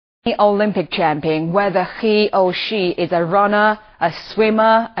Olympic champion, whether he or she is a runner, a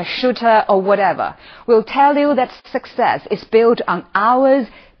swimmer, a shooter or whatever, will tell you that success is built on hours,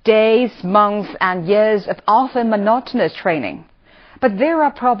 days, months and years of often monotonous training. But there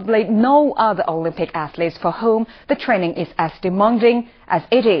are probably no other Olympic athletes for whom the training is as demanding as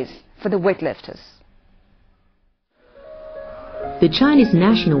it is for the weightlifters. The Chinese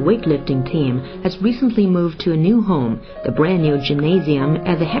national weightlifting team has recently moved to a new home, the brand new gymnasium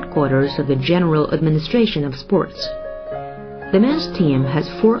at the headquarters of the General Administration of Sports. The men's team has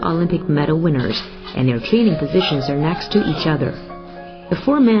 4 Olympic medal winners, and their training positions are next to each other. The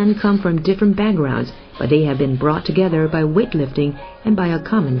 4 men come from different backgrounds, but they have been brought together by weightlifting and by a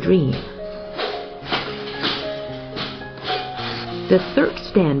common dream. The third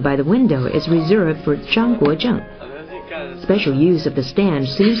stand by the window is reserved for Zhang Guozheng. Special use of the stand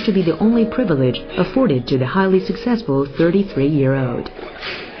seems to be the only privilege afforded to the highly successful 33-year-old.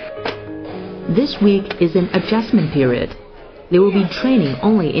 This week is an adjustment period. They will be training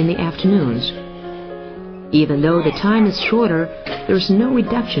only in the afternoons. Even though the time is shorter, there is no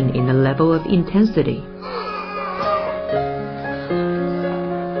reduction in the level of intensity.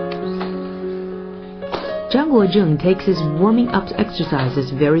 Zhang Guozheng takes his warming-up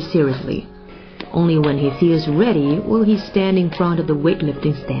exercises very seriously. Only when he feels ready will he stand in front of the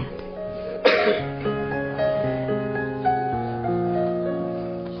weightlifting stand.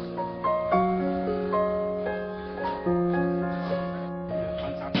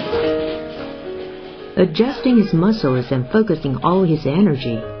 Adjusting his muscles and focusing all his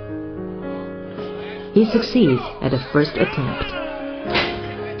energy, he succeeds at the first attempt.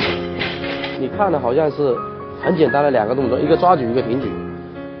 你看的好像是很简单的2个动作，一个抓举，一个挺举。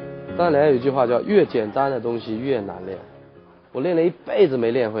当然有一句话叫越简单的东西越难练。我练了一辈子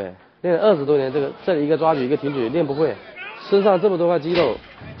没练会，练了20多年，这里一个抓举，一个挺举练不会。身上这么多块肌肉，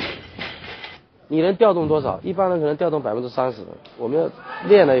你能调动多少？一般人可能调动30%，我们要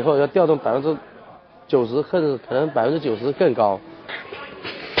练了以后要调动90%，甚至可能90%更高。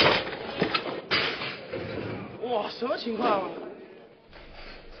哇，什么情况啊？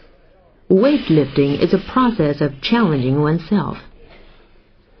 Weightlifting is a process of challenging oneself.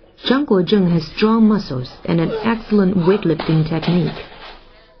 Zhang Guozheng has strong muscles and an excellent weightlifting technique.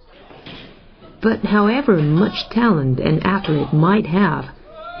 But however much talent an athlete might have,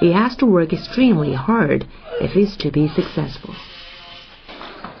 he has to work extremely hard if he is to be successful.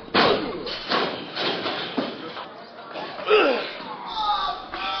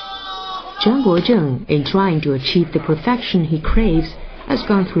 Zhang Guozheng, in trying to achieve the perfection he craves, has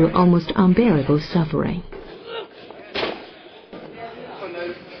gone through almost unbearable suffering.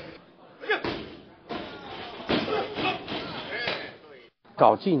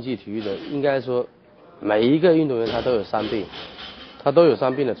 搞竞技体育的，应该说每一个运动员他都有伤病，他都有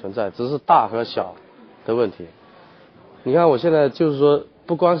伤病的存在，只是大和小的问题。你看我现在就是说，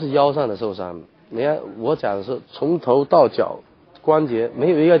不光是腰上的受伤，你看我讲的是从头到脚关节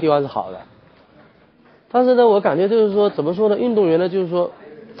没有一个地方是好的。但是呢，我感觉就是说，怎么说呢？运动员呢，就是说，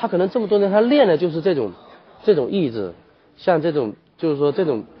他可能这么多年他练的就是这种意志，像这种就是说这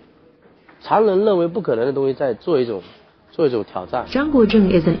种常人认为不可能的东西，在做一种挑战。Zhang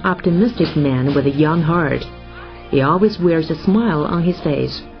Guozheng is an optimistic man with a young heart. He always wears a smile on his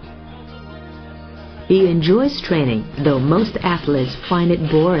face. He enjoys training, though most athletes find it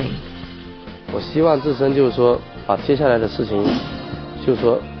boring. 我希望自身就是说，把接下来的事情，就是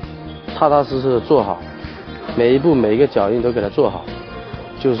说，踏踏实实的做好，每一步每一个脚印都给它做好。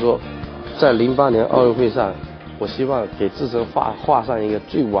就是说，在08年奥运会上，我希望给自身画上一个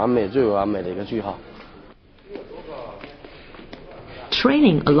最完美的一个句号。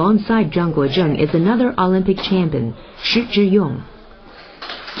Training alongside Zhang Guozheng is another Olympic champion, Shi Zhiyong.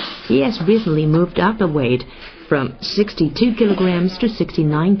 He has recently moved up the weight from 62 kilograms to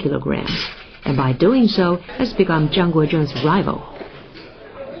 69 kilograms, and by doing so has become Zhang Guozheng's rival.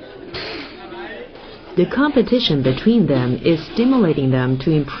 The competition between them is stimulating them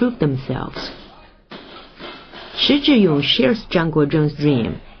to improve themselves. Shi Zhiyong shares Zhang Guozheng's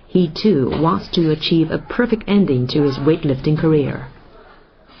dream. He too wants to achieve a perfect ending to his weightlifting career.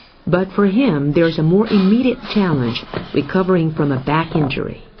 But for him, there's a more immediate challenge, recovering from a back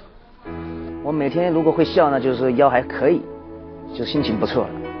injury. 我每天如果会笑呢，就是腰还可以，就心情不错了，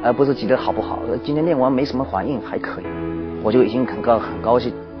而不是记得好不好。今天练完没什么反应，还可以，我就已经很高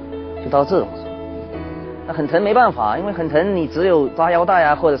兴，就到这种程度。那很疼没办法，因为很疼，你只有扎腰带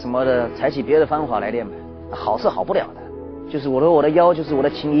啊或者什么的，采取别的方法来练呗。好是好不了的，就是我的腰就是我的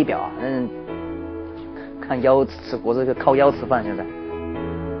情仪表啊，看腰吃，我这个靠腰吃饭现在。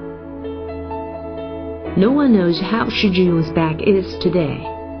 No one knows how Shi Zhiyong's back is today.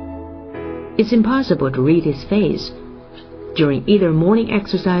 It's impossible to read his face during either morning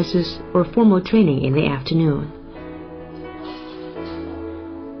exercises or formal training in the afternoon.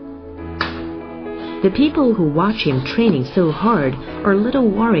 The people who watch him training so hard are a little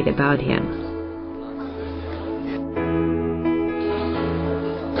worried about him.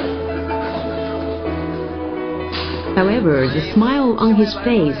 However, the smile on his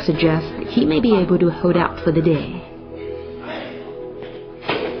face suggests that he may be able to hold out for the day.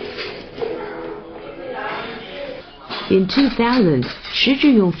 In 2000, Shi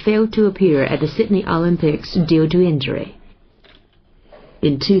Zhiyong failed to appear at the Sydney Olympics due to injury.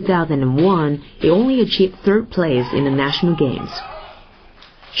 In 2001, he only achieved third place in the national games.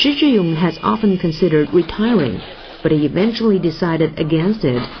 Shi Zhiyong has often considered retiring, but he eventually decided against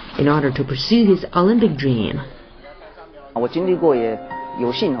it in order to pursue his Olympic dream. 我经历过也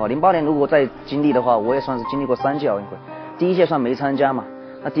有幸08年如果再经历的话，我也算是经历过3届奥运会。第一届算没参加嘛，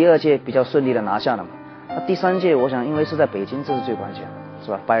那第2届比较顺利的拿下了嘛。那第3届我想因为是在北京，这是最关键的，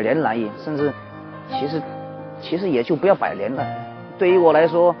是吧？百年难遇，甚至其实也就不要100年了。对于我来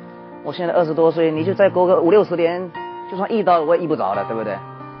说，我现在20多岁，你就再过个50、60年，就算遇到我也遇不着了，对不对？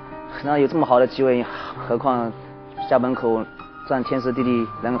那有这么好的机会，何况家门口占天时地利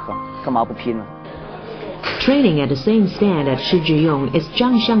人和，干嘛不拼呢？ Training at the same stand as Shi Zhiyong is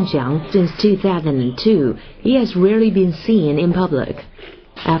Xiangxiang. Since 2002, he has rarely been seen in public.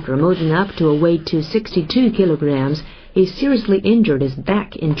 After moving up to a weight to 62 kilograms, he seriously injured his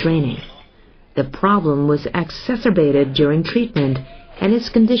back in training. The problem was exacerbated during treatment, and his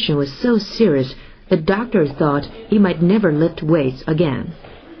condition was so serious that doctors thought he might never lift weights again.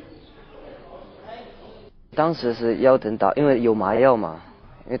 当时是腰疼打，因为有麻药嘛，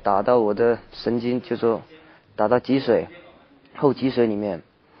因为打到我的神经，就说打到脊髓、后脊髓里面。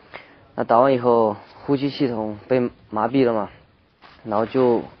那打完以后，呼吸系统被麻痹了嘛，然后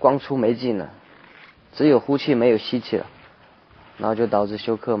就光出没劲了，只有呼气没有吸气了，然后就导致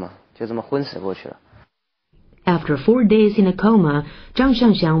休克嘛。 就这么昏死过去了。 After 4 days in a coma,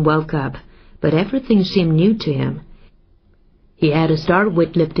 Xiangxiang woke up, but everything seemed new to him. He had to start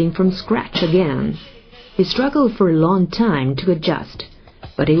weightlifting from scratch again. He struggled for a long time to adjust,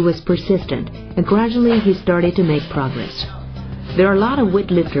 but he was persistent, and gradually he started to make progress. There are a lot of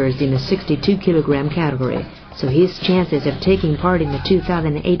weightlifters in the 62-kilogram category, so his chances of taking part in the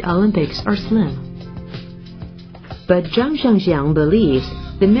 2008 Olympics are slim. But Zhang Xiangxiang believes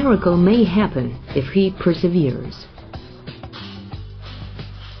the miracle may happen if he perseveres.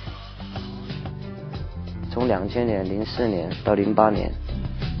 从2000年、04年到08年，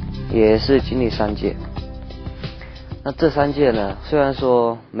也是经历3届。那这3届呢，虽然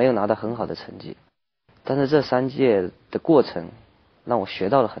说没有拿到很好的成绩，但是这3届的过程让我学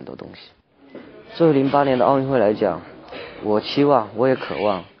到了很多东西。作为08年的奥运会来讲，我期望，我也渴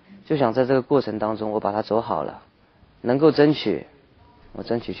望，就想在这个过程当中，我把它走好了，能够争取。 我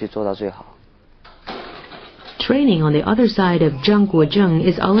争取去做到最好。 Training on the other side of Zhang Guozheng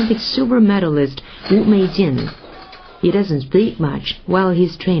is Olympic silver medalist Meijin. He doesn't speak much while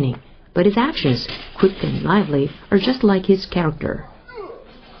he's training, but his actions, quick and lively, are just like his character.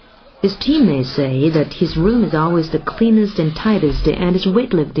 His teammates say that his room is always the cleanest and tightest, and his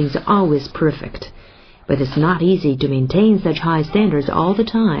weightlifting is always perfect. But it's not easy to maintain such high standards all the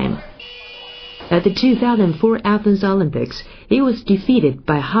time. At the 2004 Athens Olympics, he was defeated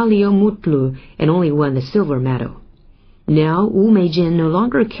by Halio Mutlu and only won the silver medal. Now, Meijin no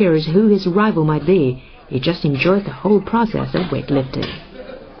longer cares who his rival might be. He just enjoys the whole process of weightlifting.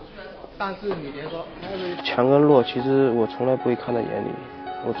 强跟弱，其实我从来不会看在眼里。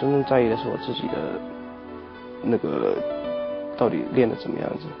我真正在意的是我自己的那个到底练得怎么样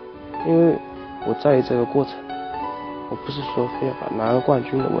子，因为我在意这个过程。我不是说非要拿个冠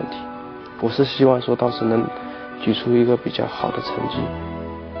军的问题。 我是希望说，到时能举出一个比较好的成绩，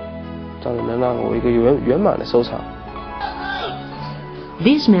这样能让我一个圆满的收场。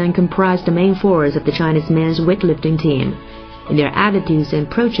 These men comprise the main force of the Chinese men's weightlifting team. In their attitudes and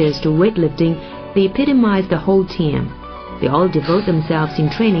approaches to weightlifting, they epitomize the whole team. They all devote themselves in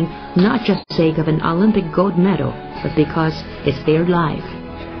training not just for the sake of an Olympic gold medal, but because it's their life.